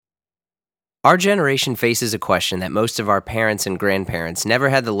Our generation faces a question that most of our parents and grandparents never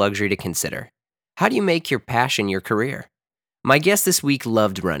had the luxury to consider. How do you make your passion your career? My guest this week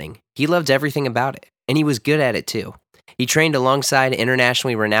loved running. He loved everything about it, and he was good at it too. He trained alongside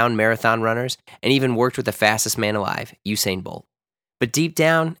internationally renowned marathon runners and even worked with the fastest man alive, Usain Bolt. But deep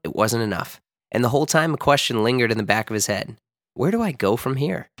down, it wasn't enough. And the whole time a question lingered in the back of his head. Where do I go from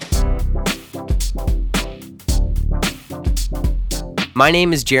here? My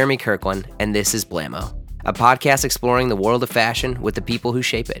name is Jeremy Kirkland, and this is Blammo, a podcast exploring the world of fashion with the people who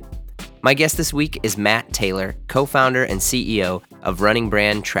shape it. My guest this week is Matt Taylor, co-founder and CEO of running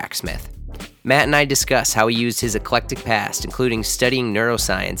brand Tracksmith. Matt and I discuss how he used his eclectic past, including studying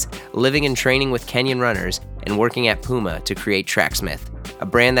neuroscience, living and training with Kenyan runners, and working at Puma to create Tracksmith, a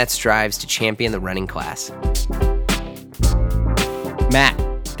brand that strives to champion the running class. Matt,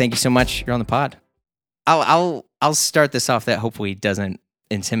 thank you so much. You're on the pod. I'll start this off that hopefully doesn't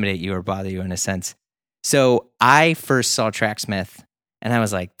intimidate you or bother you in a sense. So I first saw Tracksmith and I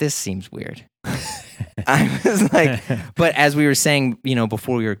was like, this seems weird. I was like, but as we were saying,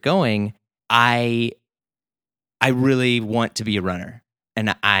 before we were going, I really want to be a runner,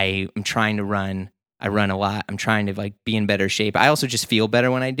 and I am trying to run. I run a lot. I'm trying to be in better shape. I also just feel better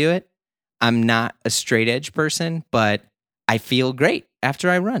when I do it. I'm not a straight edge person, but I feel great after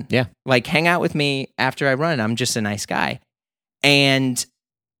I run. Yeah. Hang out with me after I run. I'm just a nice guy. And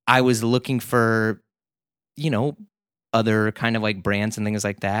I was looking for, other kind of brands and things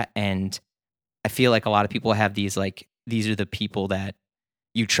like that. And I feel like a lot of people have these, these are the people that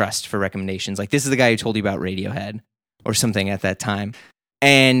you trust for recommendations. This is the guy who told you about Radiohead or something at that time.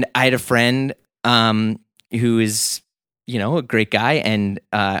 And I had a friend who is, a great guy. And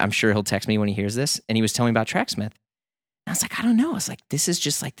I'm sure he'll text me when he hears this. And he was telling me about Tracksmith. I was like, I don't know. I was like, this is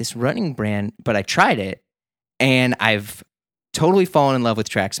just this running brand, but I tried it and I've totally fallen in love with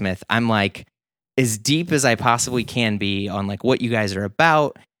Tracksmith. I'm as deep as I possibly can be on what you guys are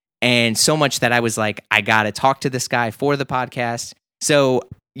about. And so much that I was like, I got to talk to this guy for the podcast. So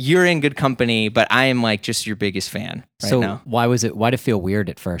you're in good company, but I am just your biggest fan right now. So why'd it feel weird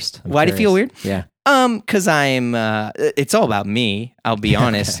at first? Why'd it feel weird? Yeah. Cause I'm, it's all about me. I'll be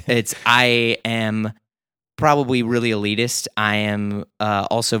honest. I am probably really elitist. I am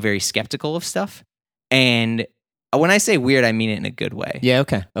also very skeptical of stuff. And when I say weird, I mean it in a good way. Yeah,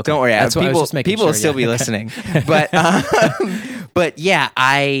 okay. Don't worry. That's what I was just making people will sure, still be okay. listening. But yeah,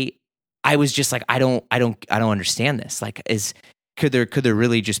 I was just I don't understand this. Could there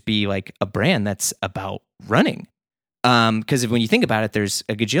really just be a brand that's about running? Because when you think about it, there's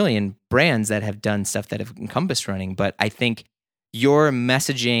a gajillion brands that have done stuff that have encompassed running. But I think your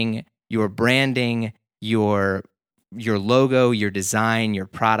messaging, your branding, your logo, your design, your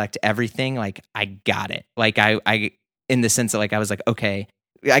product, everything, I got it. I in the sense that I was okay,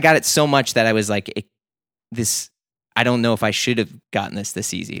 I got it so much that I was this, I don't know if I should have gotten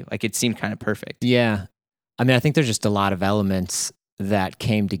this easy. It seemed kind of perfect. Yeah. I mean, I think there's just a lot of elements that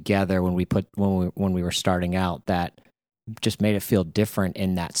came together when we were starting out that just made it feel different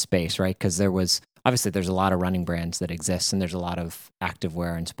in that space, right? Because there's a lot of running brands that exist, and there's a lot of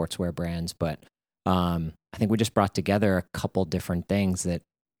activewear and sportswear brands, but I think we just brought together a couple different things that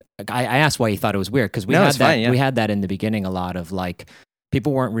I asked why you thought it was weird, because we had that in the beginning, a lot of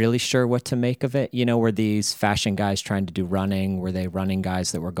people weren't really sure what to make of it. Were these fashion guys trying to do running? Were they running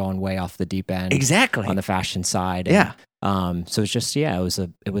guys that were going way off the deep end? Exactly. On the fashion side. Yeah. And, so it's just, it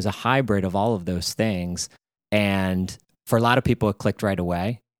was a hybrid of all of those things. And for a lot of people, it clicked right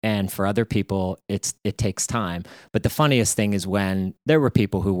away. And for other people, it takes time. But the funniest thing is when there were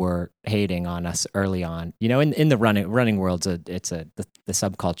people who were hating on us early on. In the running world, the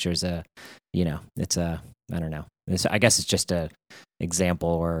subculture is I don't know. I guess it's just a example,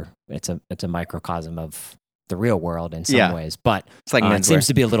 or it's a microcosm of the real world in some ways. But it's it seems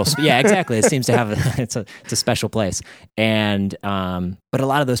to be a little exactly. It seems to have it's a special place. And but a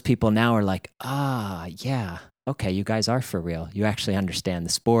lot of those people now are yeah. Okay, you guys are for real. You actually understand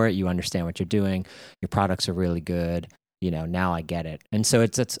the sport. You understand what you're doing. Your products are really good. Now I get it. And so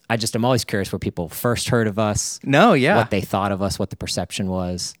I'm always curious where people first heard of us. No, yeah. What they thought of us, what the perception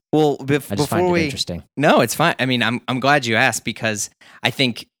was. Well, I just find it interesting. No, it's fine. I mean, I'm glad you asked, because I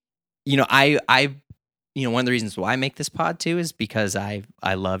think, I one of the reasons why I make this pod too is because I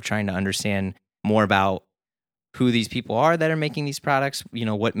love trying to understand more about who these people are that are making these products,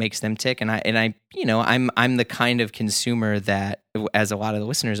 what makes them tick. And I'm the kind of consumer that, as a lot of the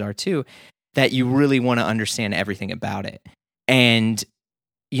listeners are too, that you really want to understand everything about it. And,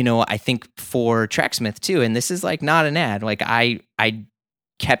 I think for Tracksmith too, and this is not an ad, I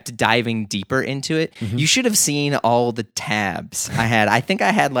kept diving deeper into it. You should have seen all the tabs I had. I think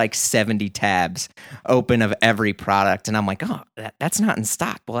I had like 70 tabs open of every product. And I'm like, oh, that's not in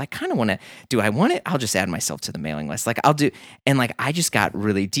stock. Well, I kind of want to, do I want it? I'll just add myself to the mailing list. Like I'll do, and like, I just got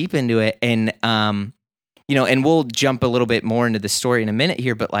really deep into it. And, you know, and we'll jump a little bit more into the story in a minute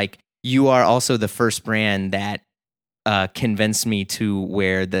here, but like, you are also the first brand that convinced me to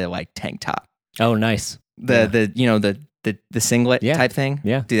wear the like tank top. Oh, nice. The you know, the singlet type thing.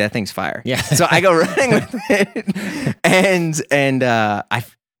 Yeah. Dude, that thing's fire. Yeah. So I go running with it. And I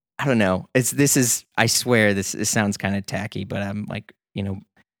don't know. I swear this sounds kind of tacky, but I'm like, you know,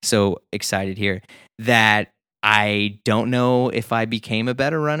 so excited here that I don't know if I became a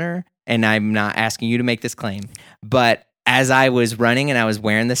better runner, and I'm not asking you to make this claim, but as I was running and I was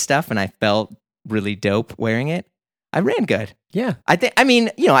wearing this stuff and I felt really dope wearing it, I ran good. Yeah. I mean,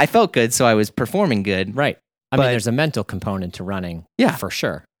 you know, I felt good, so I was performing good. Right. I mean, there's a mental component to running. Yeah. For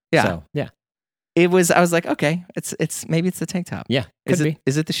sure. Yeah. So, yeah. I was like, okay, maybe it's the tank top. Yeah. Is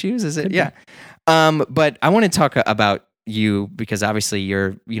it the shoes? Is it? Could yeah. But I want to talk about you because obviously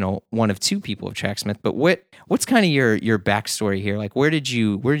you're, you know, one of two people of Tracksmith, but what's kind of your backstory here? Like, where did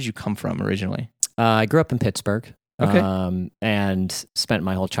you come from originally? I grew up in Pittsburgh. Okay. And spent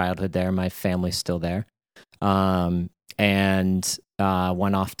my whole childhood there. My family's still there. And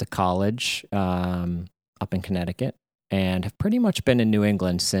went off to college up in Connecticut, and have pretty much been in New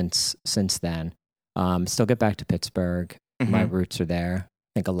England since then. Still get back to Pittsburgh. Mm-hmm. My roots are there.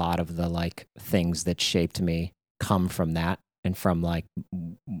 I think a lot of the like things that shaped me come from that, and from like,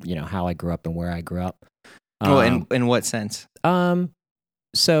 you know, how I grew up and where I grew up. In what sense?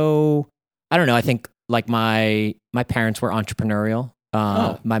 So I don't know. I think like my parents were entrepreneurial.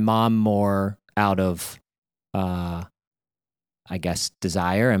 My mom more out of I guess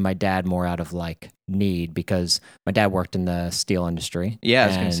desire, and my dad more out of like need, because my dad worked in the steel industry. Yeah, I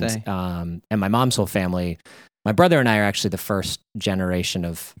was going to say. And my mom's whole family, my brother and I are actually the first generation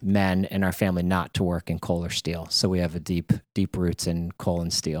of men in our family not to work in coal or steel. So we have a deep roots in coal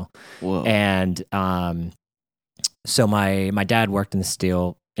and steel. Whoa. And so my dad worked in the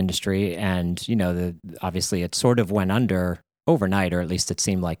steel industry, and you know, obviously it sort of went under overnight, or at least it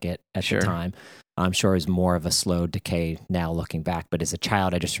seemed like it at the time. I'm sure it was more of a slow decay now looking back, but as a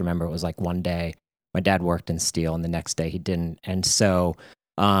child, I just remember it was like one day my dad worked in steel and the next day he didn't. And so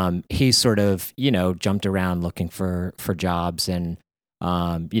he sort of, you know, jumped around looking for jobs, and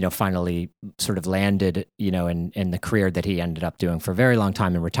you know, finally sort of landed, you know, in the career that he ended up doing for a very long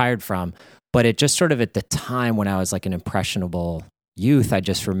time and retired from. But it just sort of, at the time when I was like an impressionable youth, I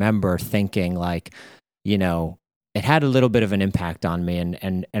just remember thinking like, you know, it had a little bit of an impact on me.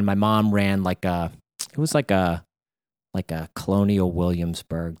 And my mom ran like it was like a Colonial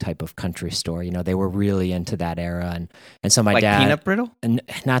Williamsburg type of country store. You know, they were really into that era. And so my like dad, peanut brittle? And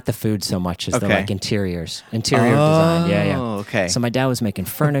not the food so much as the like interior design. Yeah. Okay. So my dad was making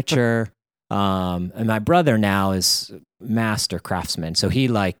furniture. And my brother now is master craftsman. So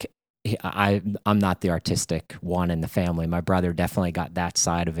I'm not the artistic one in the family. My brother definitely got that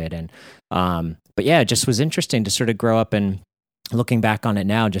side of it. And, but yeah, it just was interesting to sort of grow up, and looking back on it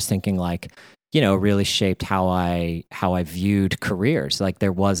now, just thinking like, you know, really shaped how I viewed careers. Like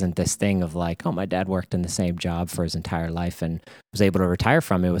there wasn't this thing of like, oh, my dad worked in the same job for his entire life and was able to retire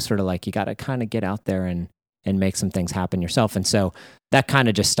from it. It was sort of like, you got to kind of get out there and make some things happen yourself. And so that kind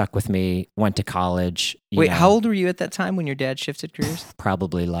of just stuck with me. Went to college. Wait, how old were you at that time when your dad shifted careers?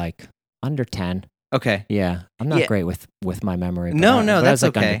 Probably like under 10. Okay. Yeah. I'm not great with my memory. No, that's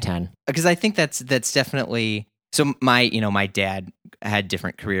like okay. Under 10. Because I think that's definitely, so my dad had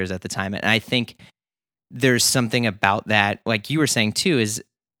different careers at the time. And I think there's something about that, like you were saying too, is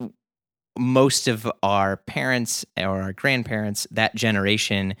most of our parents or our grandparents, that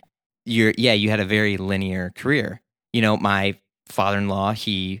generation, you had a very linear career. You know, my father-in-law,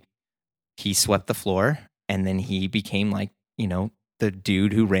 he swept the floor, and then he became like, you know, the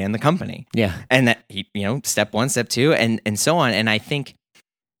dude who ran the company. Yeah. And that he, you know, step 1, step 2, and so on. And I think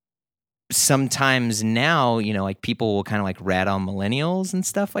sometimes now, you know, like people will kind of like rat on millennials and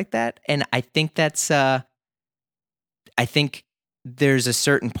stuff like that. And I think that's, I think there's a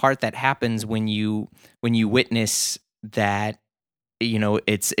certain part that happens when you witness that, you know,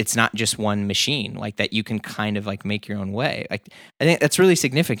 it's not just one machine, like that you can kind of like make your own way. Like, I think that's really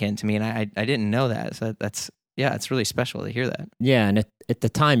significant to me. And I didn't know that. So it's really special to hear that. Yeah. And at the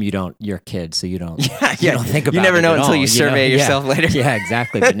time you're a kid, so you don't think about it. You never know until you know? survey yourself later. Yeah,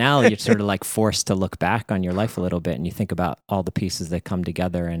 exactly. But now you're sort of like forced to look back on your life a little bit, and you think about all the pieces that come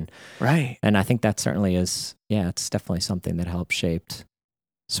together. And right. And I think that certainly is, it's definitely something that helped shaped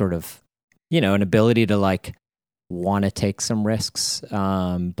sort of, you know, an ability to like want to take some risks,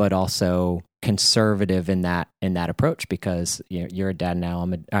 but also conservative in that approach, because you're a dad now.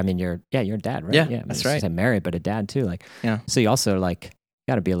 You're a dad, right? Yeah, that's right. I'm married, but a dad too. Like, yeah. So you also like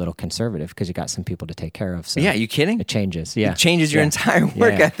got to be a little conservative because you got some people to take care of. So yeah, you kidding? It changes. Yeah, it changes your entire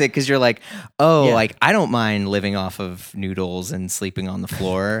work ethic, because you're like, like I don't mind living off of noodles and sleeping on the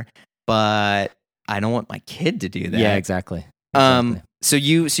floor, but I don't want my kid to do that. Yeah, exactly. So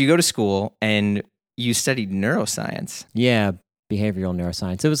you go to school and you studied neuroscience. Yeah, behavioral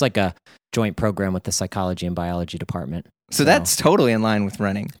neuroscience. It was like a joint program with the psychology and biology department. So that's totally in line with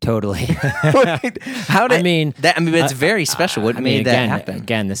running. Totally. How did it's very special. What made that happen?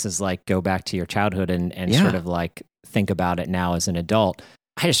 Again, this is like go back to your childhood and sort of like think about it now as an adult.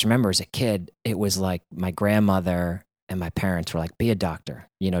 I just remember as a kid, it was like my grandmother and my parents were like, be a doctor,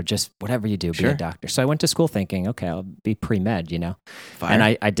 just whatever you do, be a doctor. So I went to school thinking, okay, I'll be pre-med, Fire.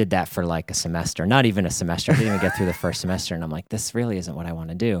 And I did that for like a semester, not even a semester. I didn't even get through the first semester. And I'm like, this really isn't what I want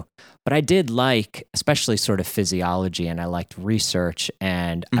to do. But I did like, especially sort of physiology, and I liked research.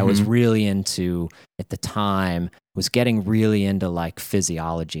 And I was really into, at the time, was getting really into like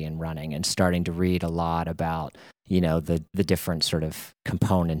physiology and running, and starting to read a lot about, the different sort of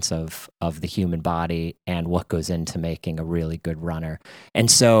components of the human body and what goes into making a really good runner. And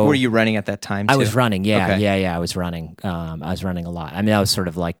so, were you running at that time too? I was running. Yeah. Okay. Yeah. I was running. I was running a lot. I mean, that was sort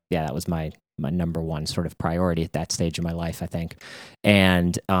of like, that was my number one sort of priority at that stage of my life, I think.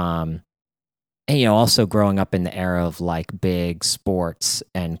 And also growing up in the era of like big sports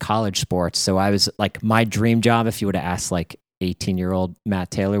and college sports. So I was like, my dream job, if you would have asked like 18-year-old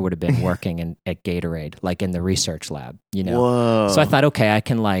Matt Taylor, would have been working at Gatorade, like in the research lab, Whoa. So I thought, okay,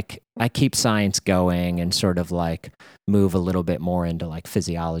 I keep science going and sort of like move a little bit more into like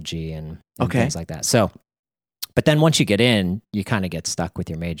physiology and things like that. So, but then once you get in, you kind of get stuck with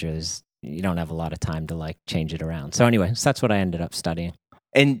your majors. You don't have a lot of time to like change it around. So anyway, that's what I ended up studying.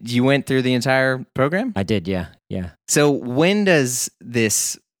 And you went through the entire program? I did, yeah. So when does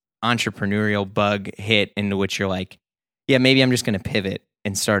this entrepreneurial bug hit into which you're like, yeah, maybe I'm just going to pivot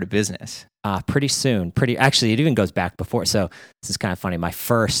and start a business? Pretty soon. Actually, it even goes back before. So this is kind of funny. My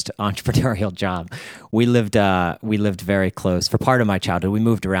first entrepreneurial job, we lived very close for part of my childhood. We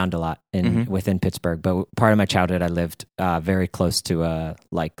moved around a lot within Pittsburgh, but part of my childhood, I lived very close to a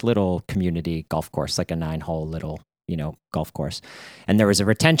like little community golf course, like a 9-hole little, golf course. And there was a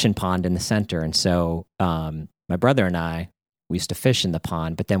retention pond in the center. And so my brother and I, we used to fish in the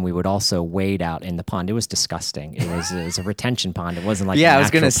pond, but then we would also wade out in the pond. It was disgusting. It was a retention pond. It wasn't like I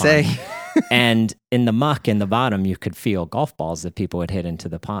was going to say. And in the muck in the bottom, you could feel golf balls that people would hit into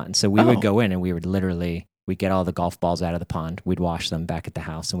the pond. So we would go in and we would we'd get all the golf balls out of the pond. We'd wash them back at the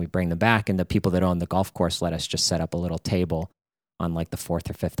house and we'd bring them back. And the people that owned the golf course let us just set up a little table on like the 4th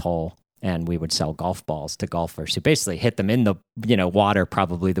or 5th hole. And we would sell golf balls to golfers who basically hit them in the water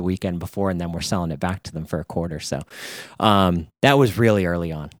probably the weekend before, and then we're selling it back to them for $0.25. So that was really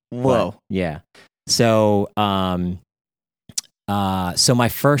early on. Whoa. But, yeah. So so my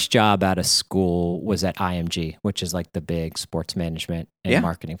first job out of school was at IMG, which is like the big sports management and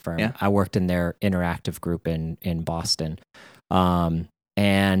marketing firm. Yeah. I worked in their interactive group in Boston.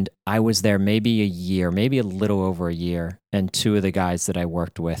 And I was there maybe a year, maybe a little over a year. And two of the guys that I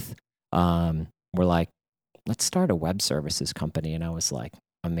worked with were like, let's start a web services company. And I was like,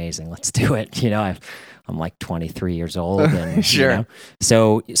 amazing, let's do it. I'm like 23 years old. And, sure.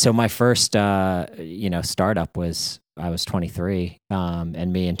 So my first, startup was, I was 23,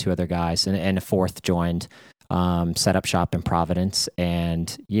 and me and two other guys and a fourth joined, set up shop in Providence.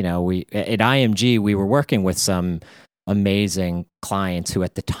 And, we, at IMG, we were working with some amazing clients who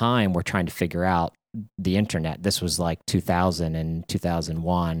at the time were trying to figure out the internet. This was like 2000 and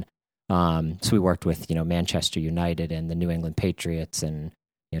 2001. So we worked with, Manchester United and the New England Patriots and,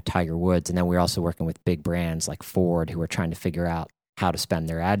 Tiger Woods. And then we were also working with big brands like Ford who were trying to figure out how to spend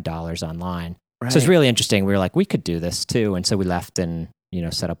their ad dollars online. Right. So it's really interesting. We were like, we could do this too. And so we left and,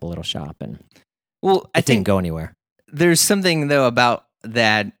 set up a little shop, and I didn't go anywhere. There's something though about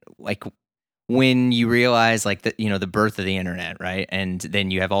that, like when you realize like the birth of the internet, right? And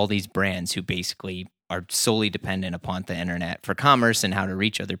then you have all these brands who basically are solely dependent upon the internet for commerce and how to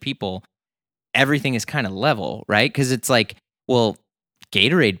reach other people. Everything is kind of level, right? Because it's like, well,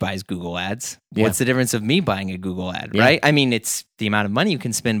 Gatorade buys Google ads. Yeah. What's the difference of me buying a Google ad, right? I mean, it's the amount of money you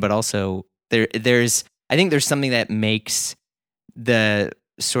can spend, but also I think there's something that makes the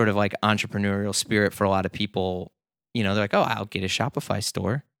sort of like entrepreneurial spirit for a lot of people, they're like, oh, I'll get a Shopify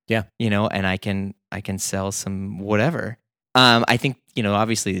store. Yeah. And I can sell some whatever. I think,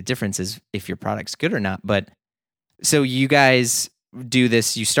 obviously the difference is if your product's good or not. But so you guys do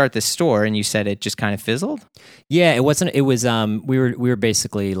this, you start this store, and you said it just kind of fizzled? Yeah, it wasn't. It was. We were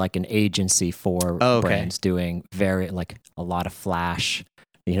basically like an agency for brands doing like a lot of flash.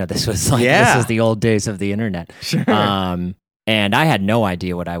 This was this was the old days of the internet. Sure. And I had no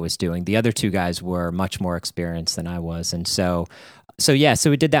idea what I was doing. The other two guys were much more experienced than I was, and so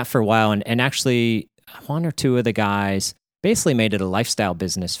we did that for a while. And actually, one or two of the guys basically made it a lifestyle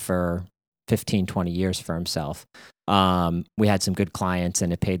business for 15, 20 years for himself. We had some good clients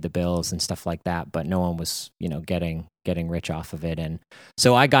and it paid the bills and stuff like that, but no one was, getting rich off of it. And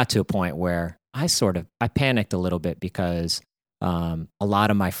so I got to a point where I panicked a little bit because a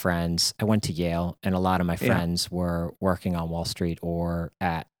lot of my friends, I went to Yale, and a lot of my friends were working on Wall Street or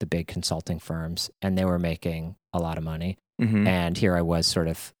at the big consulting firms, and they were making a lot of money. Mm-hmm. And here I was sort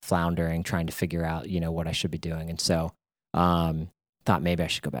of floundering, trying to figure out, what I should be doing. And so thought maybe I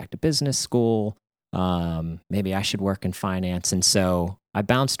should go back to business school. Maybe I should work in finance. And so I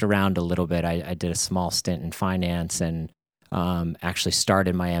bounced around a little bit. I did a small stint in finance and actually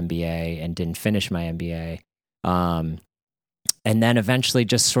started my MBA and didn't finish my MBA. And then eventually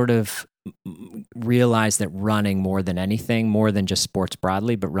just sort of realized that running more than anything, more than just sports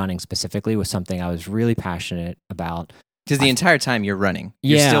broadly, but running specifically, was something I was really passionate about. Because the entire time you're running.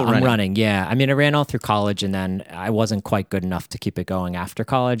 I'm running. Yeah. I mean, I ran all through college, and then I wasn't quite good enough to keep it going after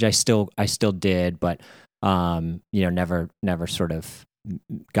college. I still did, but never sort of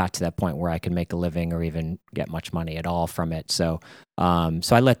got to that point where I could make a living or even get much money at all from it. So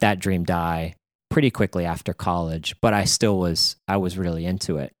I let that dream die pretty quickly after college, but I was really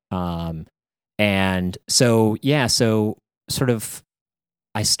into it. And so sort of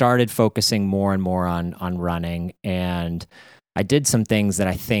I started focusing more and more on running, and I did some things that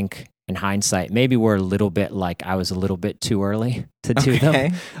I think in hindsight maybe were a little bit like I was a little bit too early to do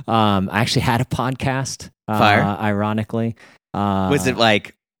them. I actually had a podcast, ironically. Was it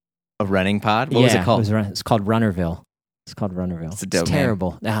like a running pod? What was it called? It's called Runnerville. It's called Runnerville. It's a dope It's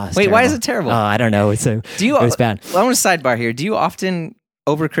terrible. name. Oh, it's Wait, terrible. why is it terrible? I don't know. It was bad. Well, I want to sidebar here. Do you often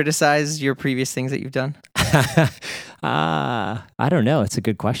over-criticize your previous things that you've done? I don't know. It's a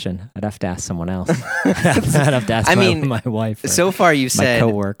good question. I'd have to ask someone else. I'd have to ask my wife. So far, you said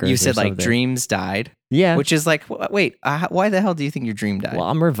coworkers. You said like dreams died. Yeah, which is like, wait, why the hell do you think your dream died? Well,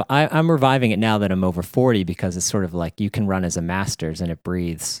 I'm reviving it now that I'm over 40, because it's sort of like you can run as a master's, and it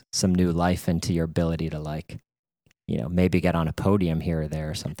breathes some new life into your ability to maybe get on a podium here or there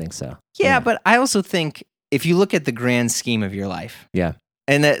or something. So yeah, but I also think if you look at the grand scheme of your life,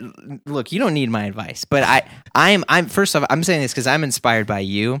 and that, look, you don't need my advice, but I'm first off, I'm saying this because I'm inspired by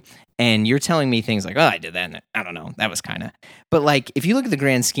you, and you're telling me things like, oh, I did that, and I don't know, that was kind of, but like, if you look at the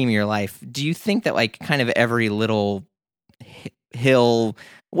grand scheme of your life, do you think that like kind of every little hill,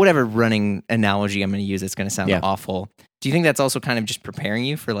 whatever running analogy I'm going to use, it's going to sound awful. Do you think that's also kind of just preparing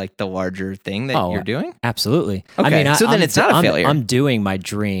you for like the larger thing that you're doing? Absolutely. Okay. I mean, then it's not a failure. I'm doing my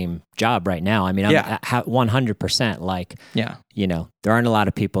dream job right now. I mean, I'm 100% like, there aren't a lot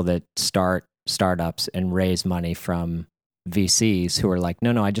of people that start startups and raise money from VCs who are like,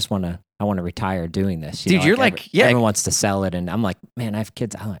 no, I just want to retire doing this. Dude, you're everyone wants to sell it. And I'm like, man, I have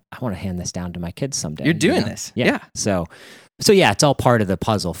kids. I want to hand this down to my kids someday. You're doing this. Yeah. So yeah, it's all part of the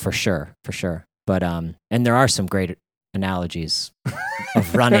puzzle for sure. But, and there are some great analogies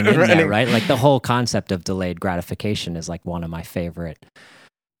of running in there, right? Like the whole concept of delayed gratification is like one of my favorite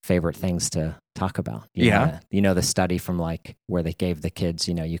things to talk about. You know, the study from like where they gave the kids,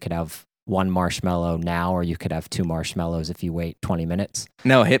 you could have one marshmallow now, or you could have two marshmallows if you wait 20 minutes.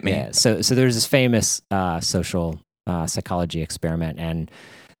 No, hit me. Yeah. So there's this famous social psychology experiment, and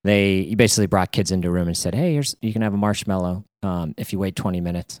they basically brought kids into a room and said, hey, you can have a marshmallow. If you wait 20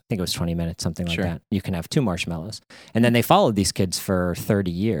 minutes, I think it was 20 minutes, something like that, you can have two marshmallows. And then they followed these kids for 30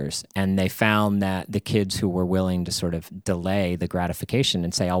 years, and they found that the kids who were willing to sort of delay the gratification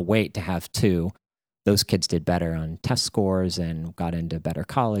and say, I'll wait to have two, those kids did better on test scores and got into better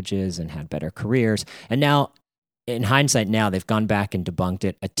colleges and had better careers. And now, in hindsight now, they've gone back and debunked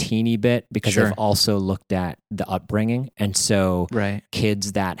it a teeny bit, because they've also looked at the upbringing. And so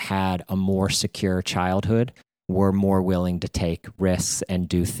kids that had a more secure childhood were more willing to take risks and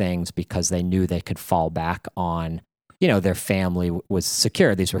do things because they knew they could fall back on, their family was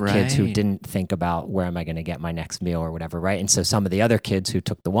secure. These were kids who didn't think about where am I going to get my next meal or whatever, right? And so some of the other kids who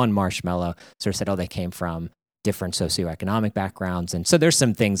took the one marshmallow sort of said, they came from different socioeconomic backgrounds. And so there's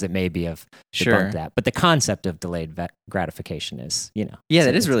some things that maybe have debunked that. But the concept of delayed gratification is,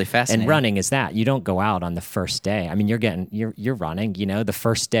 that is really fascinating. And running is that. You don't go out on the first day. I mean, you're running, the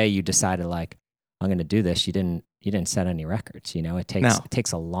first day you decided like, I'm going to do this. You didn't set any records, it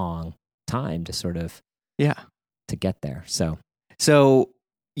takes a long time to sort of, to get there. So So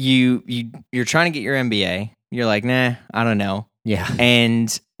you're trying to get your MBA. You're like, nah, I don't know. Yeah.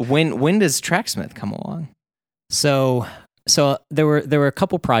 And when does Tracksmith come along? So there were a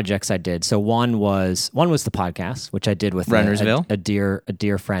couple projects I did. So one was the podcast, which I did with Runnersville, a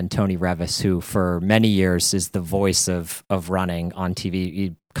dear friend, Tony Revis, who for many years is the voice of running on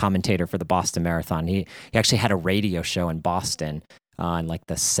TV, commentator for the Boston Marathon. He actually had a radio show in Boston in like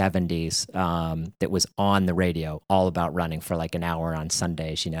the 70s that was on the radio all about running for like an hour on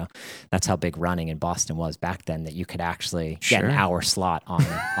Sundays. That's how big running in Boston was back then, that you could actually get an hour slot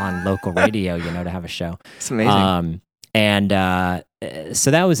on local radio, to have a show. It's amazing. And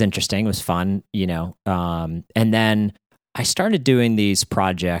so that was interesting. It was fun, and then I started doing these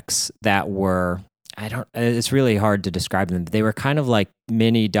projects that were, it's really hard to describe them. They were kind of like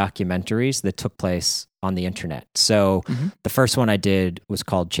mini documentaries that took place on the internet. So the first one I did was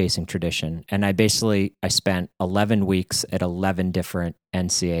called Chasing Tradition. And I spent 11 weeks at 11 different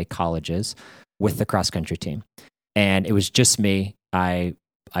NCAA colleges with the cross-country team. And it was just me. I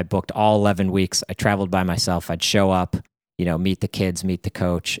booked all 11 weeks. I traveled by myself. I'd show up, meet the kids, meet the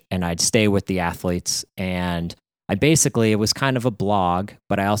coach, and I'd stay with the athletes. And it was kind of a blog,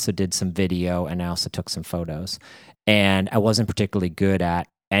 but I also did some video and I also took some photos. And I wasn't particularly good at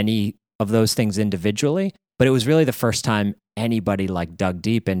any of those things individually, but it was really the first time anybody like dug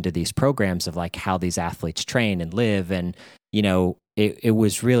deep into these programs of like how these athletes train and live. And, it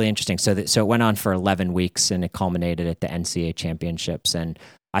was really interesting. So it went on for 11 weeks and it culminated at the NCAA championships. And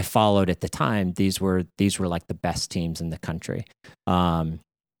I followed at the time, these were like the best teams in the country.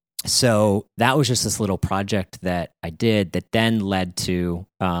 So that was just this little project that I did that then led to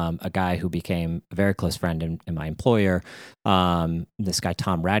a guy who became a very close friend and my employer, this guy,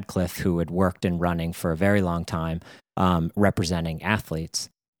 Tom Radcliffe, who had worked in running for a very long time, representing athletes.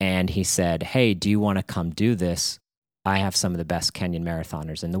 And he said, hey, do you want to come do this? I have some of the best Kenyan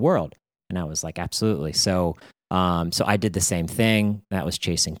marathoners in the world. And I was like, absolutely. So I did the same thing. That was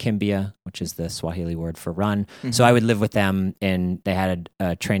Chasing Kimbia, which is the Swahili word for run. Mm-hmm. So I would live with them, and they had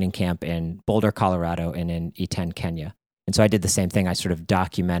a training camp in Boulder, Colorado, and in Iten, Kenya. And so I did the same thing. I sort of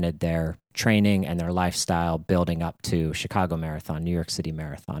documented their training and their lifestyle building up to Chicago Marathon, New York City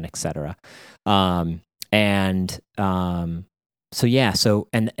Marathon, et cetera. And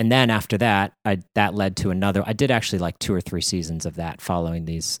then after that, that led to another. I did actually like 2 or 3 seasons of that following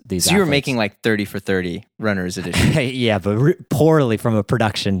these. So you were making like 30 for 30 runners edition. Yeah, but poorly from a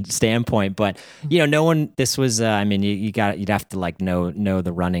production standpoint. But no one. This was. You'd have to like know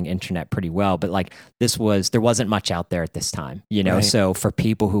the running internet pretty well. But like there wasn't much out there at this time. Right. So for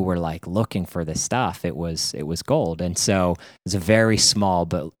people who were like looking for this stuff, it was gold. And so it's a very small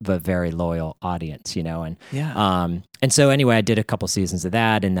but very loyal audience. And yeah. And so anyway, I did a couple seasons of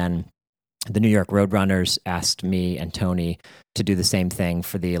that, and then the New York Roadrunners asked me and Tony to do the same thing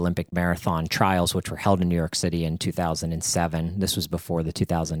for the Olympic marathon trials, which were held in New York City in 2007. This was before the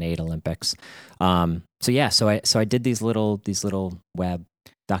 2008 Olympics. So I did these little web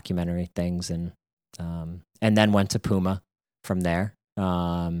documentary things, and then went to Puma from there.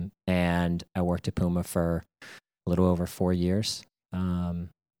 And I worked at Puma for a little over 4 years. And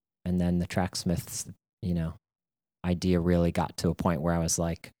then the Tracksmiths, idea really got to a point where I was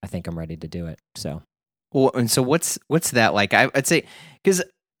like, I think I'm ready to do it. So, well, and so what's that like? I'd say, because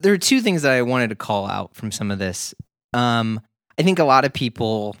there are 2 things that I wanted to call out from some of this. I think a lot of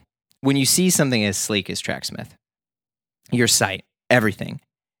people, when you see something as sleek as Tracksmith, your site, everything,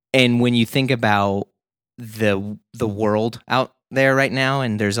 and when you think about the world out there right now,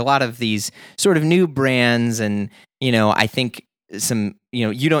 and there's a lot of these sort of new brands, and I think some,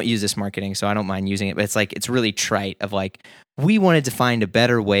 you don't use this marketing, so I don't mind using it, but it's really trite of like, we wanted to find a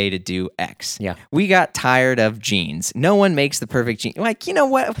better way to do X. Yeah. We got tired of jeans. No one makes the perfect jean. Like, you know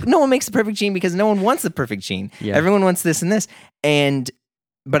what? No one makes the perfect jean because no one wants the perfect jean. Yeah. Everyone wants this and this.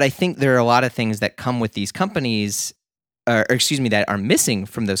 But I think there are a lot of things that come with these companies, that are missing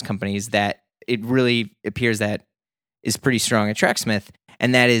from those companies that it really appears that is pretty strong at Tracksmith.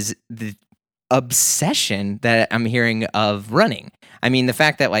 And that is the obsession that I'm hearing of running. I mean, the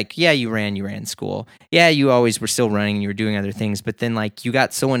fact that like, yeah, you ran in school. Yeah, you always were still running and you were doing other things, but then like you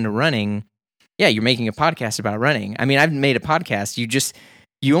got so into running. Yeah, you're making a podcast about running. I mean, I've made a podcast.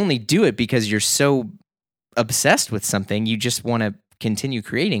 You only do it because you're so obsessed with something. You just want to continue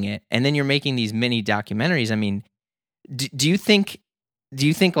creating it. And then you're making these mini documentaries. I mean, do you think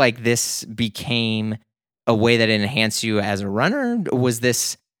like this became a way that enhanced you as a runner? Or was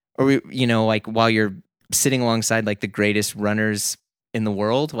this, or like while you're sitting alongside like the greatest runners in the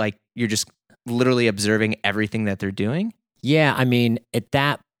world, like you're just literally observing everything that they're doing? Yeah, I mean, at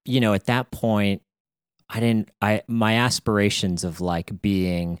that point, my aspirations of like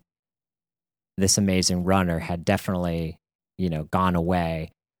being this amazing runner had definitely, gone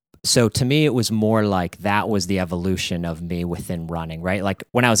away. So to me, it was more like that was the evolution of me within running, right? Like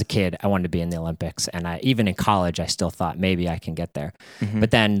when I was a kid, I wanted to be in the Olympics, and even in college, I still thought maybe I can get there. Mm-hmm.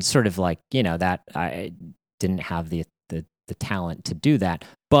 But then sort of like, that I didn't have the talent to do that.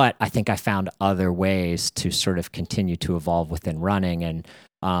 But I think I found other ways to sort of continue to evolve within running. And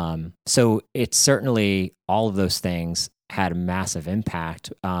so it's certainly all of those things had a massive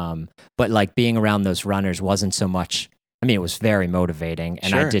impact. But like being around those runners wasn't so much. I mean, it was very motivating,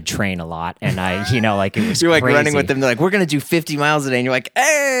 and I did train a lot, and like it was. You're like crazy. running with them. They're like, "We're gonna do 50 miles a day," and you're like,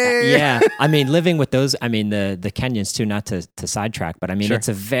 "Hey!" Yeah, I mean, living with those. I mean, the Kenyans too. Not to sidetrack, but I mean, it's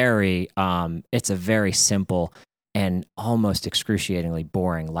a very simple and almost excruciatingly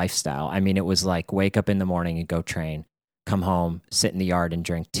boring lifestyle. I mean, it was like wake up in the morning and go train, come home, sit in the yard and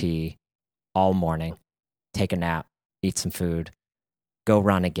drink tea all morning, take a nap, eat some food, go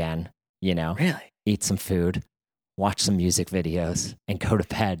run again. Really, eat some food, watch some music videos, and go to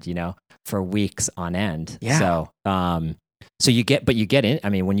bed, for weeks on end. Yeah. So you get in, I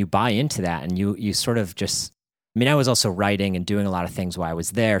mean, when you buy into that and you sort of just, I mean, I was also writing and doing a lot of things while I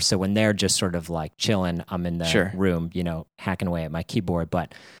was there. So when they're just sort of like chilling, I'm in the room, hacking away at my keyboard.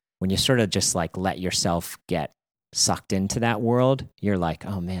 But when you sort of just like let yourself get sucked into that world, you're like,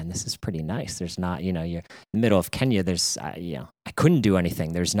 oh man, this is pretty nice. There's not, you're in the middle of Kenya. There's, I couldn't do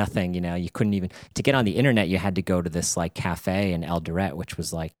anything. There's nothing, you couldn't even, to get on the internet, you had to go to this like cafe in Eldoret, which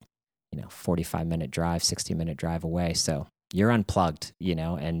was like, 45-minute drive, 60-minute drive away. So you're unplugged,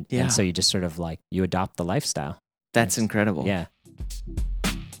 and so you just sort of like, you adopt the lifestyle. That's incredible. Yeah.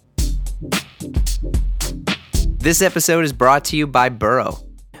 This episode is brought to you by Burrow.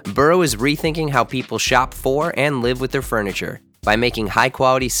 Burrow is rethinking how people shop for and live with their furniture by making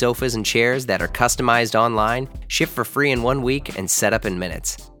high-quality sofas and chairs that are customized online, shipped for free in 1 week, and set up in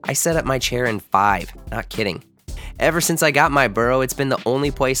minutes. I set up my chair in 5, not kidding. Ever since I got my Burrow, it's been the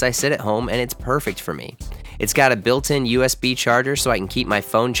only place I sit at home, and it's perfect for me. It's got a built-in USB charger so I can keep my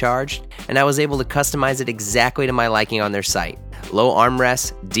phone charged, and I was able to customize it exactly to my liking on their site. Low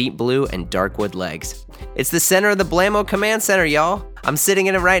armrests, deep blue, and dark wood legs. It's the center of the Blamo Command Center, y'all. I'm sitting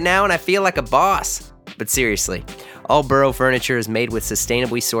in it right now and I feel like a boss. But seriously, all Burrow furniture is made with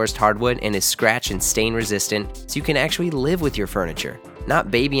sustainably sourced hardwood and is scratch and stain resistant, so you can actually live with your furniture, not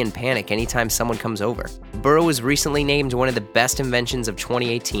baby and panic anytime someone comes over. Burrow was recently named one of the best inventions of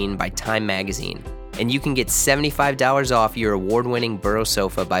 2018 by Time Magazine, and you can get $75 off your award-winning Burrow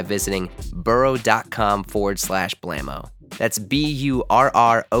sofa by visiting burrow.com/Blamo. That's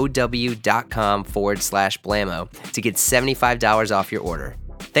burrow.com/Blamo to get $75 off your order.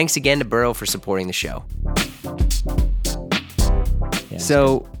 Thanks again to Burrow for supporting the show. Yeah,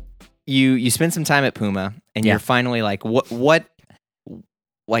 so you spend some time at Puma, and you're finally like, what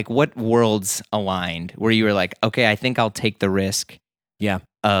worlds aligned where you were like, okay, I think I'll take the risk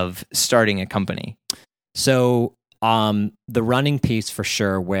of starting a company? So the running piece for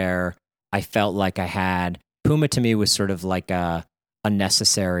sure, where I felt like I had, Puma to me was sort of like a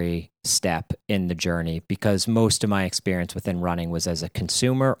necessary step in the journey, because most of my experience within running was as a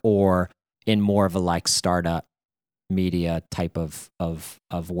consumer or in more of a like startup media type of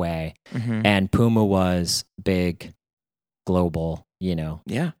way. Mm-hmm. And Puma was big, global,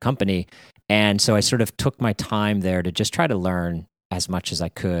 company. And so I sort of took my time there to just try to learn as much as I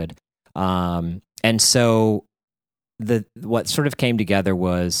could. And so what sort of came together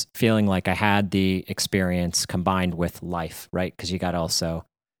was feeling like I had the experience combined with life, right? Because you got also,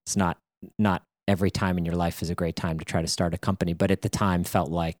 it's not every time in your life is a great time to try to start a company, but at the time felt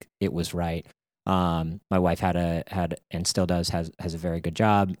like it was right. My wife had and still does has a very good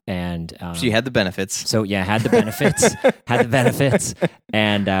job, and so you had the benefits. So yeah, had the benefits,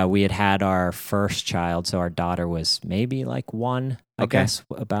 and we had our first child. So our daughter was maybe like one, I guess,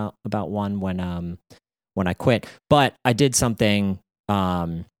 about one when I quit. But I did something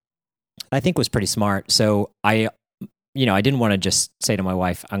I think was pretty smart. So I didn't want to just say to my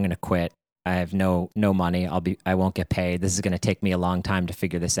wife, I'm going to quit. I have no money. I won't get paid. This is going to take me a long time to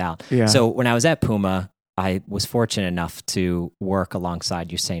figure this out. Yeah. So when I was at Puma, I was fortunate enough to work alongside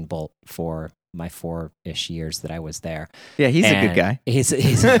Usain Bolt for my 4-ish years that I was there. Yeah, he's a good guy. He's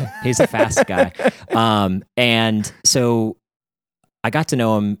a fast guy. And so I got to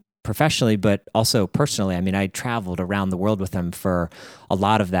know him professionally, but also personally. I mean, I traveled around the world with him for a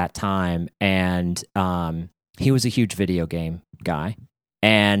lot of that time, and he was a huge video game guy.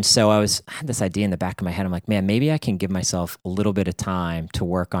 And so I had this idea in the back of my head. I'm like, man, maybe I can give myself a little bit of time to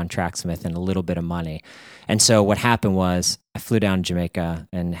work on Tracksmith and a little bit of money. And so what happened was I flew down to Jamaica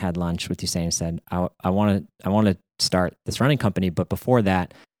and had lunch with Usain and said, I want to start this running company. But before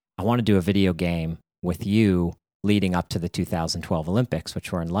that, I want to do a video game with you leading up to the 2012 Olympics,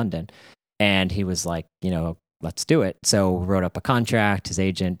 which were in London. And he was like, let's do it. So wrote up a contract, his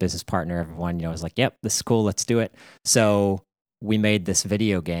agent, business partner, everyone, was like, yep, this is cool. Let's do it. So we made this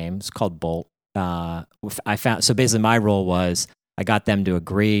video game. It's called Bolt. So basically my role was I got them to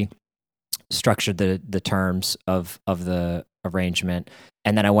agree, structured the terms of the arrangement,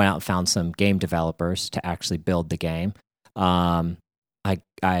 and then I went out and found some game developers to actually build the game.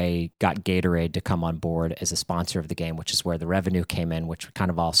 I got Gatorade to come on board as a sponsor of the game, which is where the revenue came in, which kind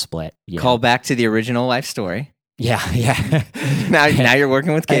of all split. Call back to the original life story. Yeah. Now you're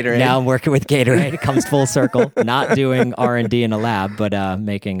working with Gatorade. Now I'm working with Gatorade. It comes full circle. Not doing R&D in a lab, but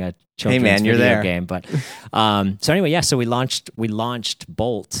making a children's video game. But so anyway, so we launched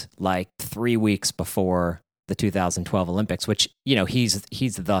Bolt like 3 weeks before the 2012 Olympics, which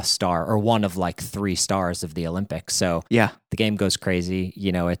he's the star or one of like 3 stars of the Olympics. So yeah, the game goes crazy.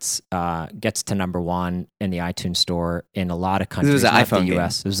 It's gets to number 1 in the iTunes store in a lot of countries. It was an iPhone game.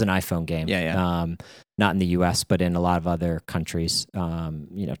 It was an iPhone game. Yeah. Not in the US, but in a lot of other countries.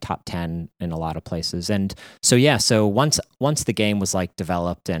 Top 10 in a lot of places. And so once the game was like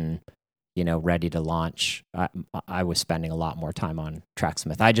developed and ready to launch, I was spending a lot more time on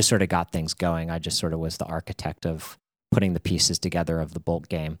Tracksmith. I just sort of got things going. I just sort of was the architect of putting the pieces together of the Bolt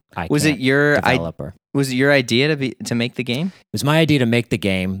game. Was it your developer? Was it your idea to make the game? It was my idea to make the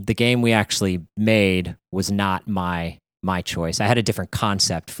game. The game we actually made was not my choice. I had a different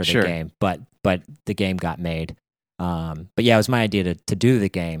concept for the game, but the game got made. But yeah, it was my idea to do the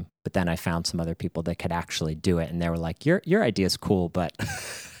game. But then I found some other people that could actually do it, and they were like, "Your idea is cool, but."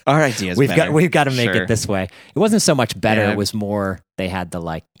 Our idea is we've better. We've got to make it this way. It wasn't so much better. Yeah. It was more they had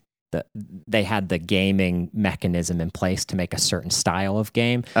they had the gaming mechanism in place to make a certain style of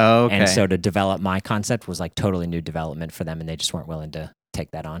game. Oh, okay. And so to develop my concept was like totally new development for them, and they just weren't willing to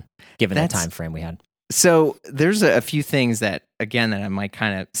take that on, given the time frame we had. So there's a few things that I'm like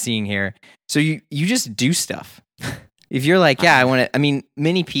kind of seeing here. So you just do stuff. If you're like, yeah, I want to. I mean,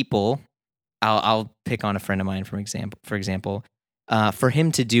 many people. I'll pick on a friend of mine for example. For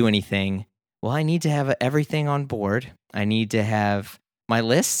him to do anything, well, I need to have everything on board. I need to have my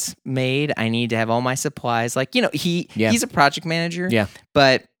lists made. I need to have all my supplies. Like, he's a project manager,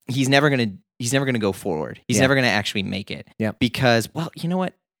 but he's never gonna go forward. He's never gonna actually make it. Yeah. Because, well, you know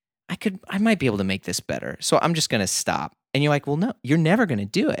what? I might be able to make this better. So I'm just gonna stop. And you're like, well, no, you're never gonna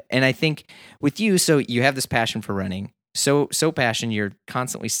do it. And I think with you, so you have this passion for running. So passionate, you're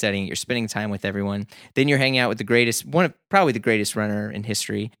constantly studying, you're spending time with everyone. Then you're hanging out with probably the greatest runner in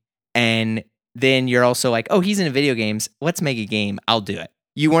history. And then you're also like, oh, he's into video games. Let's make a game. I'll do it.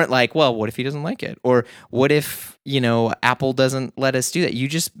 You weren't like, well, what if he doesn't like it? Or what if, Apple doesn't let us do that? You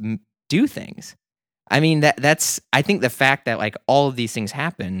just do things. I mean, that's, I think the fact that like all of these things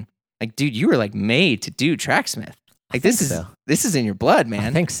happen, like, dude, you were like made to do Tracksmith. Like this is in your blood, man.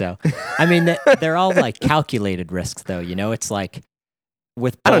 I think so. I mean, they're all like calculated risks, though. It's like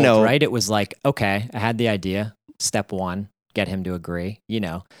with Bolt, I don't know, right? It was like, okay, I had the idea. Step 1, get him to agree.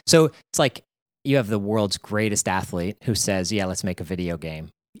 So it's like you have the world's greatest athlete who says, "Yeah, let's make a video game."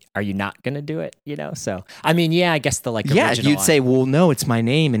 Are you not going to do it? So I mean, yeah, I guess the like original you'd say, well, no, it's my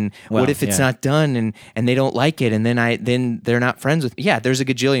name, and what if it's not done and they don't like it, and then they're not friends with me? Yeah, there's a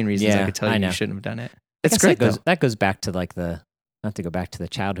gajillion reasons I could tell you shouldn't have done it. It's great. That goes back to like not to go back to the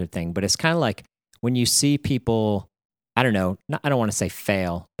childhood thing, but it's kind of like when you see people, I don't know, I don't want to say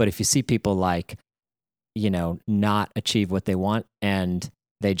fail, but if you see people like, not achieve what they want and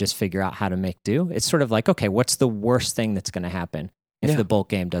they just figure out how to make do, it's sort of like, okay, what's the worst thing that's going to happen if the Bolt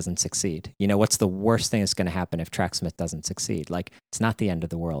game doesn't succeed? What's the worst thing that's going to happen if Tracksmith doesn't succeed? Like, it's not the end of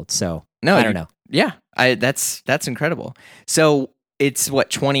the world. So I don't know. Yeah, that's incredible. So it's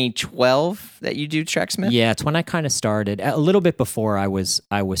 2012 that you do Tracksmith? Yeah, it's when I kind of started. A little bit before I was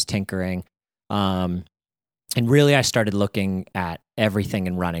tinkering. And really I started looking at everything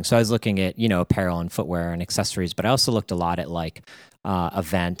in running. So I was looking at, apparel and footwear and accessories, but I also looked a lot at like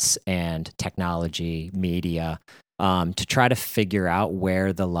events and technology, media, to try to figure out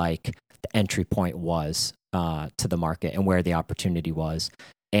where the entry point was to the market and where the opportunity was.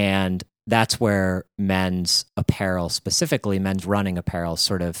 And that's where men's apparel, specifically men's running apparel,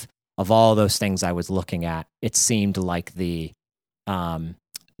 sort of all those things I was looking at, it seemed like the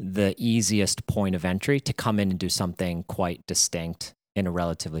easiest point of entry to come in and do something quite distinct in a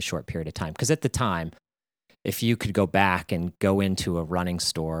relatively short period of time. Because at the time, if you could go back and go into a running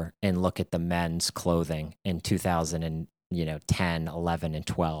store and look at the men's clothing in 2010, 11, and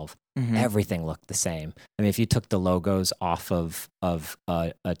 12, everything looked the same. I mean, if you took the logos off of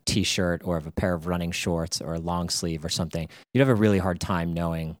a t-shirt or of a pair of running shorts or a long sleeve or something, you'd have a really hard time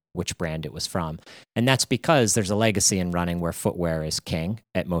knowing which brand it was from. And that's because there's a legacy in running where footwear is king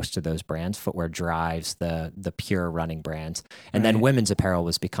at most of those brands. Footwear drives the pure running brands. And then women's apparel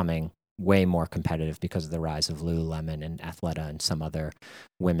was becoming way more competitive because of the rise of Lululemon and Athleta and some other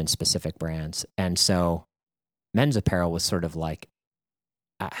women-specific brands. And so men's apparel was sort of like,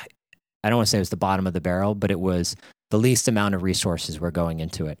 I don't want to say it was the bottom of the barrel, but it was the least amount of resources were going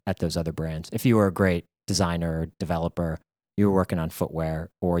into it at those other brands. If you were a great designer or developer, you were working on footwear,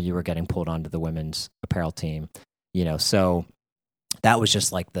 or you were getting pulled onto the women's apparel team, so that was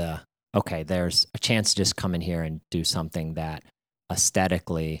just like okay, there's a chance to just come in here and do something that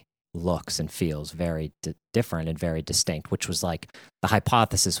aesthetically looks and feels very different and very distinct, which was like the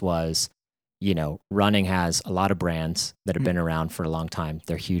hypothesis was, running has a lot of brands that have been around for a long time.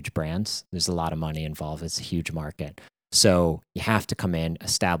 They're huge brands. There's a lot of money involved. It's a huge market. So you have to come in,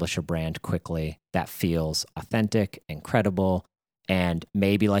 establish a brand quickly that feels authentic and credible, and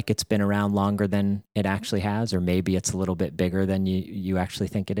maybe like it's been around longer than it actually has, or maybe it's a little bit bigger than you actually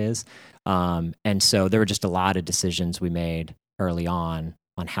think it is. And so there were just a lot of decisions we made early on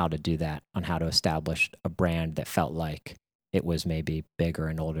how to do that, on how to establish a brand that felt like it was maybe bigger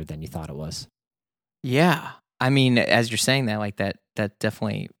and older than you thought it was. Yeah. I mean, as you're saying that, like that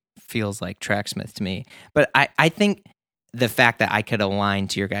definitely feels like Tracksmith to me. But I think the fact that I could align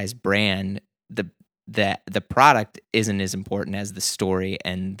to your guys' brand, the product isn't as important as the story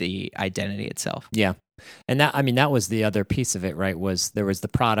and the identity itself. Yeah. And that was the other piece of it, right? There was the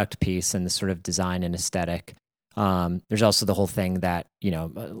product piece and the sort of design and aesthetic. There's also the whole thing that,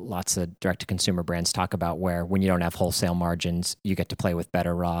 lots of direct-to-consumer brands talk about, where when you don't have wholesale margins, you get to play with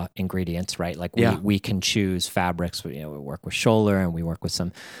better raw ingredients, right? Like we can choose fabrics. We work with Scholler and we work with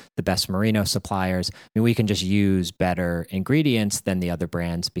the best merino suppliers. I mean, we can just use better ingredients than the other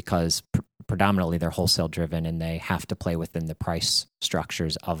brands because predominantly they're wholesale driven and they have to play within the price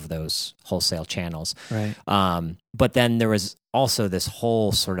structures of those wholesale channels. Right. But then there was also this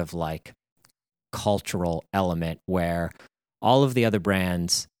whole sort of like cultural element where all of the other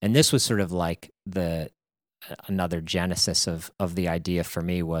brands, and this was sort of like another genesis of the idea for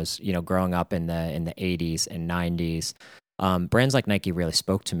me was, growing up in the 80s and 90s, brands like Nike really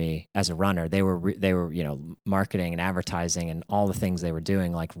spoke to me as a runner. They were marketing and advertising and all the things they were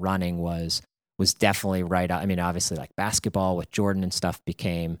doing, like running was definitely right. I mean, obviously like basketball with Jordan and stuff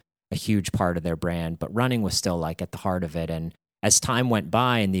became a huge part of their brand, but running was still like at the heart of it. And as time went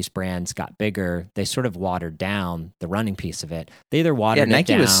by and these brands got bigger, they sort of watered down the running piece of it. They either watered it down.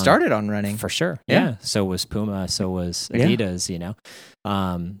 Nike was started on running. For sure. Yeah. So was Puma. So was Adidas,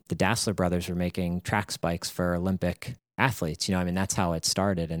 The Dassler brothers were making track spikes for Olympic athletes. That's how it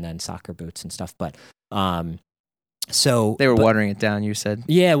started. And then soccer boots and stuff. But so they were watering it down, you said?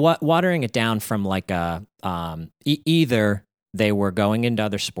 Yeah. Watering it down from like either they were going into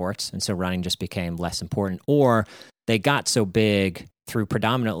other sports, and so running just became less important, or they got so big through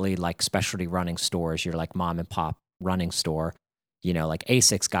predominantly like specialty running stores, your like mom and pop running store, like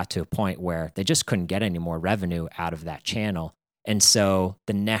ASICS got to a point where they just couldn't get any more revenue out of that channel. And so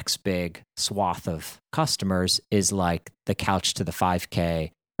the next big swath of customers is like the couch to the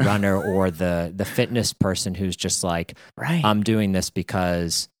 5K runner or the fitness person who's just like, right, I'm doing this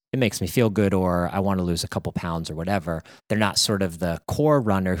because it makes me feel good, or I want to lose a couple pounds or whatever. They're not sort of the core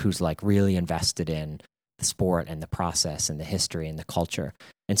runner who's like really invested in the sport and the process and the history and the culture.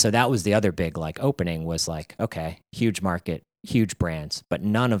 And so that was the other big like opening, was like, okay, huge market, huge brands, but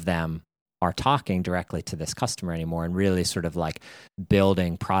none of them are talking directly to this customer anymore and really sort of like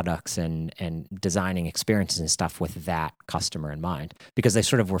building products and designing experiences and stuff with that customer in mind, because they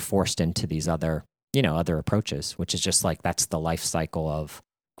sort of were forced into these other approaches, which is just like, that's the life cycle of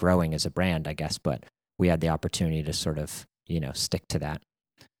growing as a brand, I guess. But we had the opportunity to sort of, stick to that.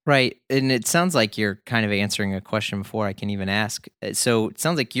 Right. And it sounds like you're kind of answering a question before I can even ask. So it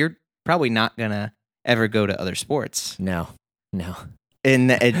sounds like you're probably not going to ever go to other sports. No.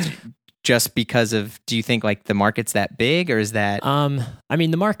 And it's just because of, do you think like the market's that big, or is that? I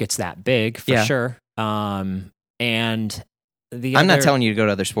mean, the market's that big for sure. And I'm not telling you to go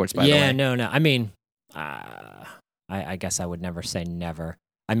to other sports, by the way. Yeah, no. I mean, I guess I would never say never.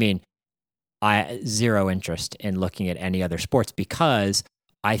 I mean, I zero interest in looking at any other sports, because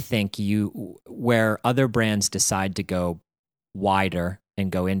I think where other brands decide to go wider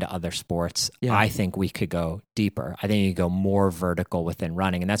and go into other sports, Yeah. I think we could go deeper. I think you could go more vertical within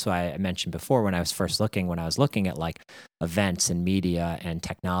running. And that's why I mentioned before when I was looking at like events and media and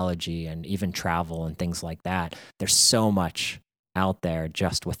technology and even travel and things like that, there's so much out there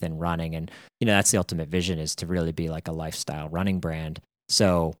just within running. And, that's the ultimate vision, is to really be like a lifestyle running brand.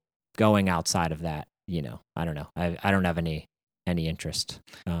 So going outside of that, I don't know. I don't have any interest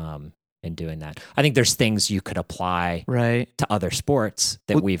in doing that. I think there's things you could apply to other sports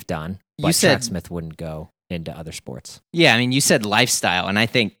that we've done, but Tracksmith wouldn't go into other sports. Yeah, I mean, you said lifestyle, and I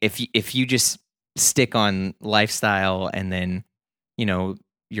think if you just stick on lifestyle and then,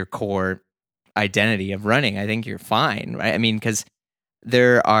 your core identity of running, I think you're fine, right? I mean, because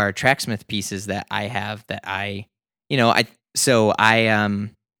there are Tracksmith pieces that I have that I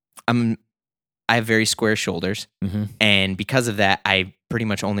have very square shoulders, and because of that, I pretty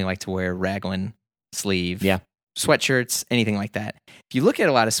much only like to wear raglan sleeve sweatshirts, anything like that. If you look at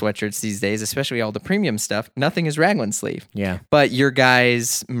a lot of sweatshirts these days, especially all the premium stuff, nothing is raglan sleeve. Yeah. But your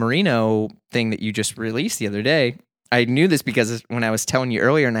guys' merino thing that you just released the other day, I knew this because when I was telling you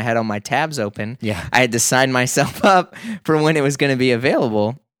earlier and I had all my tabs open, I had to sign myself up for when it was going to be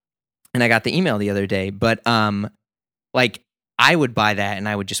available. And I got the email the other day. But like I would buy that and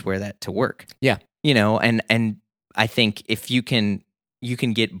I would just wear that to work. Yeah. And I think if you can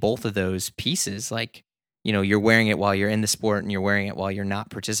get both of those pieces, like, you're wearing it while you're in the sport and you're wearing it while you're not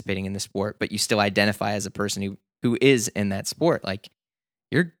participating in the sport, but you still identify as a person who is in that sport, like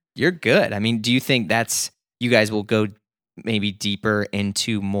you're good. I mean, do you think you guys will go maybe deeper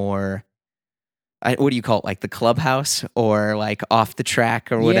into more, what do you call it, like the clubhouse or like off the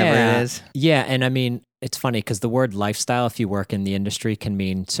track or whatever it is? Yeah, and I mean, it's funny because the word lifestyle, if you work in the industry, can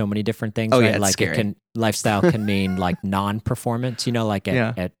mean so many different things. Oh, right? yeah, it's like scary. Lifestyle can mean like non-performance. Like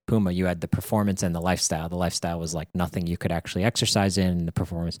at Puma, you had the performance and the lifestyle. The lifestyle was like nothing you could actually exercise in, the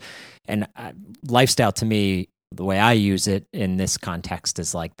performance. And lifestyle to me, the way I use it in this context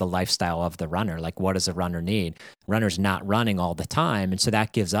is like the lifestyle of the runner. Like, what does a runner need? Runner's not running all the time. And so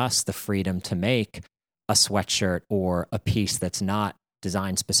that gives us the freedom to make a sweatshirt or a piece that's not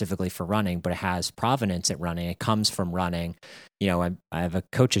designed specifically for running, but it has provenance at running. It comes from running. I have a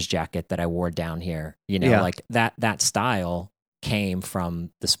coach's jacket that I wore down here, like that style came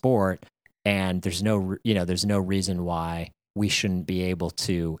from the sport, and there's no reason why we shouldn't be able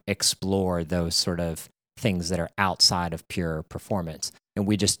to explore those sort of things that are outside of pure performance. And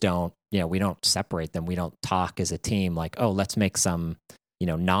we just don't, we don't separate them. We don't talk as a team like, oh, let's make some,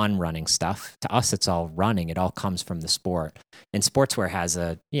 non-running stuff. To us, it's all running. It all comes from the sport. And sportswear has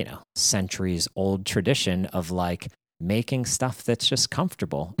a, centuries old tradition of like making stuff that's just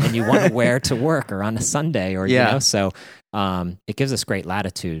comfortable and you want to wear to work or on a Sunday or, so it gives us great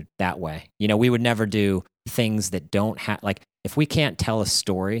latitude that way. We would never do things that don't have, like, if we can't tell a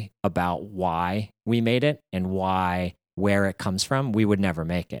story about why we made it and where it comes from, we would never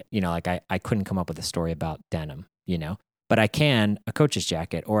make it. Like I couldn't come up with a story about denim, but I can a coach's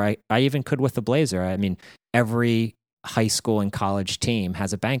jacket, or I even could with a blazer. I mean, every high school and college team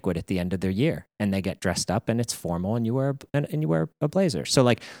has a banquet at the end of their year and they get dressed up and it's formal and you wear a blazer. So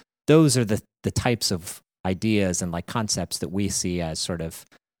like those are the types of ideas and like concepts that we see as sort of,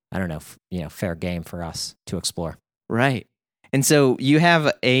 I don't know, fair game for us to explore. Right. And so you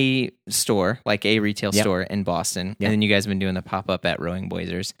have a store, like a retail store in Boston, and then you guys have been doing the pop-up at Rowing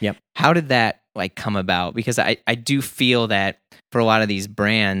Blazers. Yep. How did that like come about? Because I do feel that for a lot of these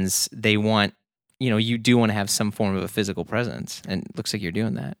brands, they want, you do want to have some form of a physical presence, and it looks like you're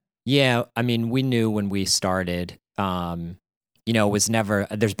doing that. Yeah. I mean, we knew when we started, it was never,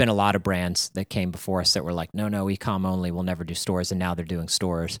 there's been a lot of brands that came before us that were like, no, e-com only, we'll never do stores. And now they're doing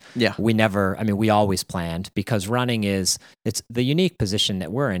stores. Yeah. We always planned, because running it's the unique position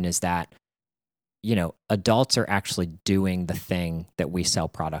that we're in is that, adults are actually doing the thing that we sell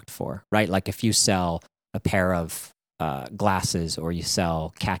product for, right? Like if you sell a pair of glasses or you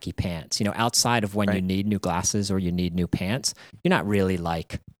sell khaki pants, outside of when you need new glasses or you need new pants, you're not really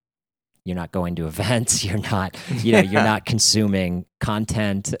like, you're not going to events. You're not, you're not consuming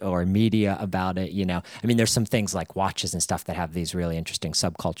content or media about it. I mean, there's some things like watches and stuff that have these really interesting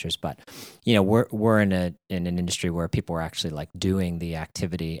subcultures, but we're in an industry where people are actually like doing the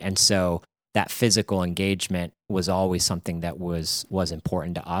activity, and so that physical engagement was always something that was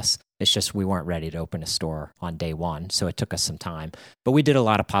important to us. It's just we weren't ready to open a store on day one, so it took us some time. But we did a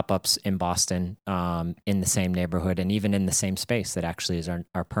lot of pop-ups in Boston, in the same neighborhood, and even in the same space that actually is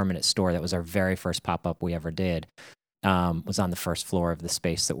our permanent store. That was our very first pop-up we ever did, was on the first floor of the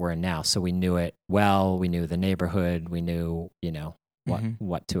space that we're in now. So we knew it well. We knew the neighborhood. We knew,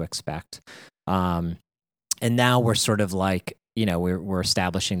 what to expect. And now we're sort of like, we're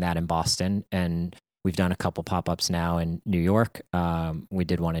establishing that in Boston, and we've done a couple pop-ups now in New York. We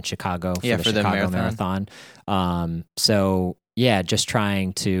did one in Chicago for the Chicago Marathon. So yeah, just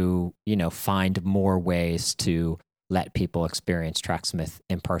trying to, find more ways to let people experience Tracksmith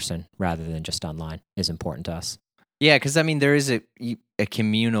in person rather than just online is important to us. Yeah, because there is a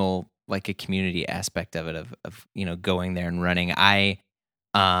communal, like a community aspect of it, of going there and running. I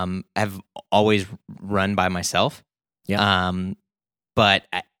have always run by myself. Yeah. But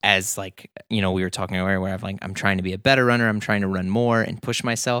as we were talking earlier, where I'm trying to be a better runner, I'm trying to run more and push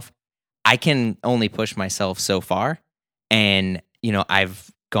myself. I can only push myself so far. And,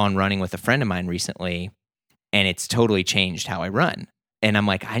 I've gone running with a friend of mine recently, and it's totally changed how I run. And I'm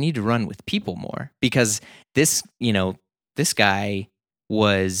like, I need to run with people more, because this guy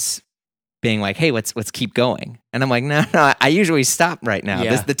was being like, hey, let's keep going. And I'm like, no, I usually stop right now.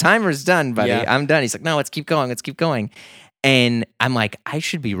 Yeah. The timer's done, buddy. Yeah. I'm done. He's like, no, let's keep going. And I'm like, I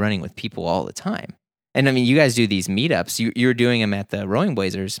should be running with people all the time. And you guys do these meetups. You're doing them at the Rowing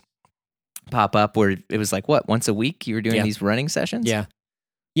Blazers pop-up, where it was like, what, once a week you were doing these running sessions? Yeah.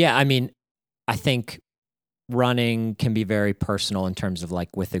 Yeah, I think running can be very personal in terms of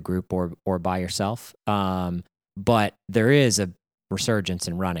with a group or by yourself. But there is a resurgence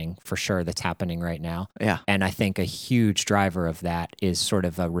in running for sure that's happening right now. Yeah. And I think a huge driver of that is sort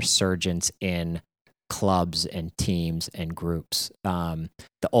of a resurgence in clubs and teams and groups. The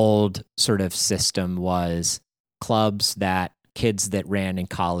old sort of system was clubs that kids that ran in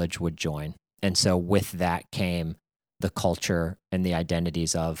college would join. And so with that came the culture and the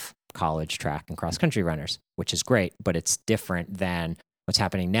identities of college track and cross country runners, which is great, but it's different than what's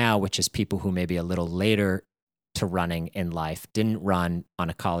happening now, which is people who maybe a little later to running in life didn't run on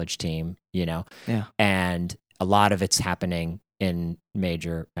a college team, Yeah. And a lot of it's happening in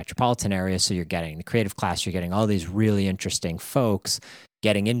major metropolitan areas. So you're getting the creative class, you're getting all these really interesting folks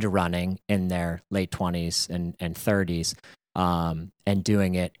getting into running in their late 20s and 30s, and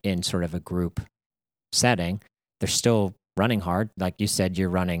doing it in sort of a group setting. They're still running hard. Like you said, you're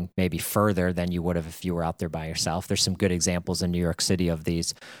running maybe further than you would have if you were out there by yourself. There's some good examples in New York City of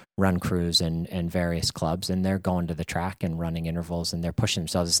these run crews and various clubs, and they're going to the track and running intervals, and they're pushing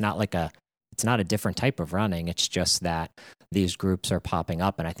themselves. It's not a different type of running. It's just that these groups are popping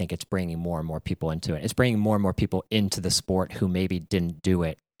up, and I think it's bringing more and more people into it. It's bringing more and more people into the sport who maybe didn't do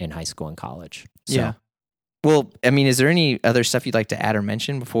it in high school and college. So, yeah. Well, is there any other stuff you'd like to add or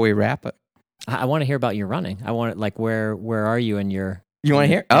mention before we wrap up? I want to hear about your running. I want where are you in your You want to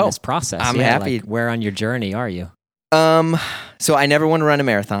hear? this process? I'm happy. Where on your journey are you? So I never want to run a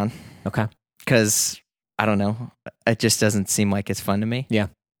marathon. Okay. Because I don't know, it just doesn't seem like it's fun to me. Yeah.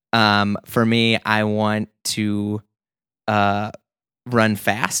 For me, I want to run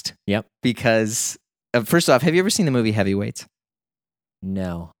fast. Yep. Because first off, have you ever seen the movie Heavyweights?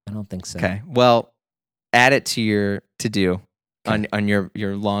 No, I don't think so. Okay. Well, add it to your to-do on your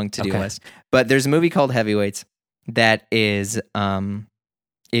long to-do list. But there's a movie called Heavyweights that is Ben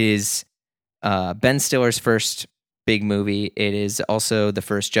Stiller's first big movie. It is also the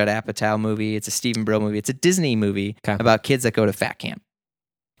first Judd Apatow movie. It's a Stephen Brill movie. It's a Disney movie about kids that go to fat camp.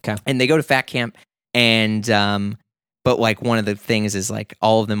 Okay. And they go to fat camp, and but one of the things is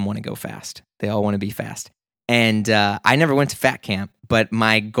all of them want to go fast. They all want to be fast. And I never went to fat camp, but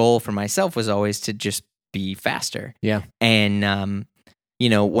my goal for myself was always to just be faster. Yeah. And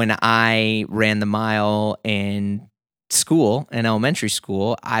when I ran the mile in school, in elementary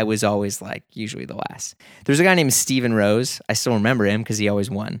school, I was always usually the last. There's a guy named Steven Rose. I still remember him because he always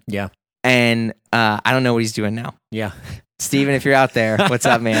won. Yeah. And I don't know what he's doing now. Yeah. Steven, if you're out there, what's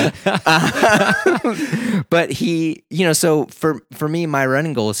up, man? But he, so for me, my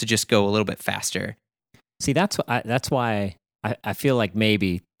running goal is to just go a little bit faster. See, that's why I feel like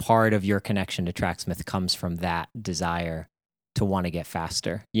maybe part of your connection to Tracksmith comes from that desire to want to get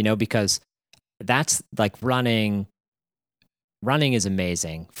faster, because that's running is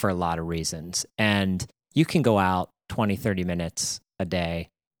amazing for a lot of reasons. And you can go out 20, 30 minutes a day,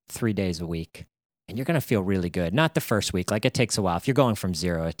 3 days a week, and you're going to feel really good. Not the first week. It takes a while. If you're going from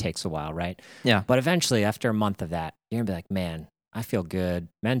zero, it takes a while, right? Yeah. But eventually, after a month of that, you're going to be like, man, I feel good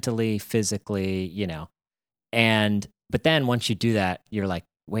mentally, physically, but then once you do that, you're like,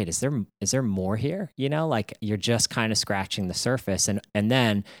 wait, is there more here? You're just kind of scratching the surface. And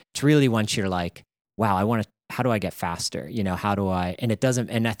then it's really once you're like, wow, how do I get faster? How do I, and it doesn't,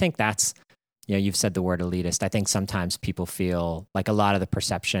 and I think that's, you've said the word elitist. I think sometimes people feel like a lot of the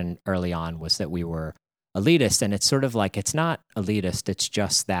perception early on was that we were elitist, and it's sort of it's not elitist. It's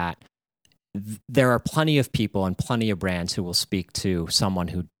just that there are plenty of people and plenty of brands who will speak to someone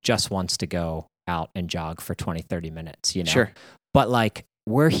who just wants to go out and jog for 20, 30 minutes, you know? Sure. But like,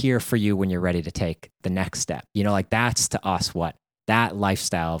 we're here for you when you're ready to take the next step. You know, like that's to us what that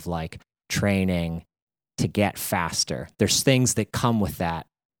lifestyle of like training to get faster. There's things that come with that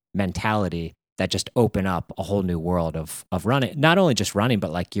mentality that just open up a whole new world of running, not only just running,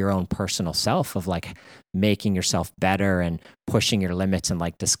 but like your own personal self of like making yourself better and pushing your limits and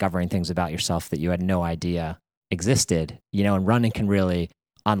like discovering things about yourself that you had no idea existed, you know, and running can really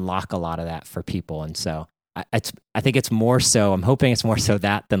unlock a lot of that for people. And so I think it's more so, I'm hoping it's more so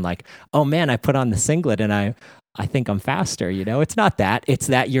that than like, oh man, I put on the singlet and I think I'm faster, you know, it's not that. It's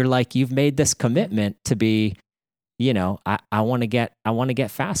that you're like, you've made this commitment to be, you know, I want to get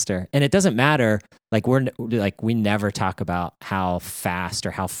faster. And it doesn't matter. Like we never talk about how fast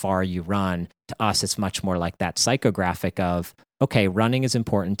or how far you run. To us, it's much more like that psychographic of, okay, running is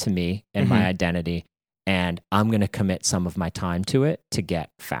important to me and my identity, and I'm going to commit some of my time to it to get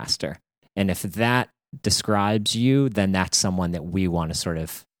faster. And if that describes you, then that's someone that we want to sort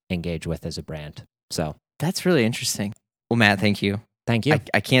of engage with as a brand. So that's really interesting. Well, Matt, thank you. Thank you.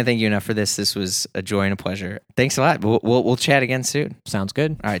 I can't thank you enough for this. This was a joy and a pleasure. Thanks a lot. We'll chat again soon. Sounds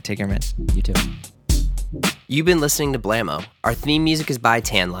good. All right, take care, man. You too. You've been listening to Blammo. Our theme music is by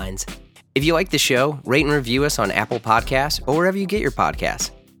Tan Lines. If you like the show, rate and review us on Apple Podcasts or wherever you get your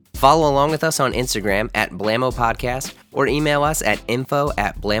podcasts. Follow along with us on Instagram at Blammo Podcast or email us at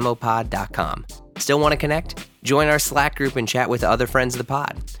info@blammopod.com. Still want to connect? Join our Slack group and chat with other friends of the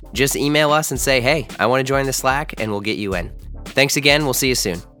pod. Just email us and say, hey, I want to join the Slack, and we'll get you in. Thanks again. We'll see you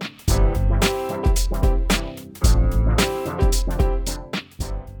soon.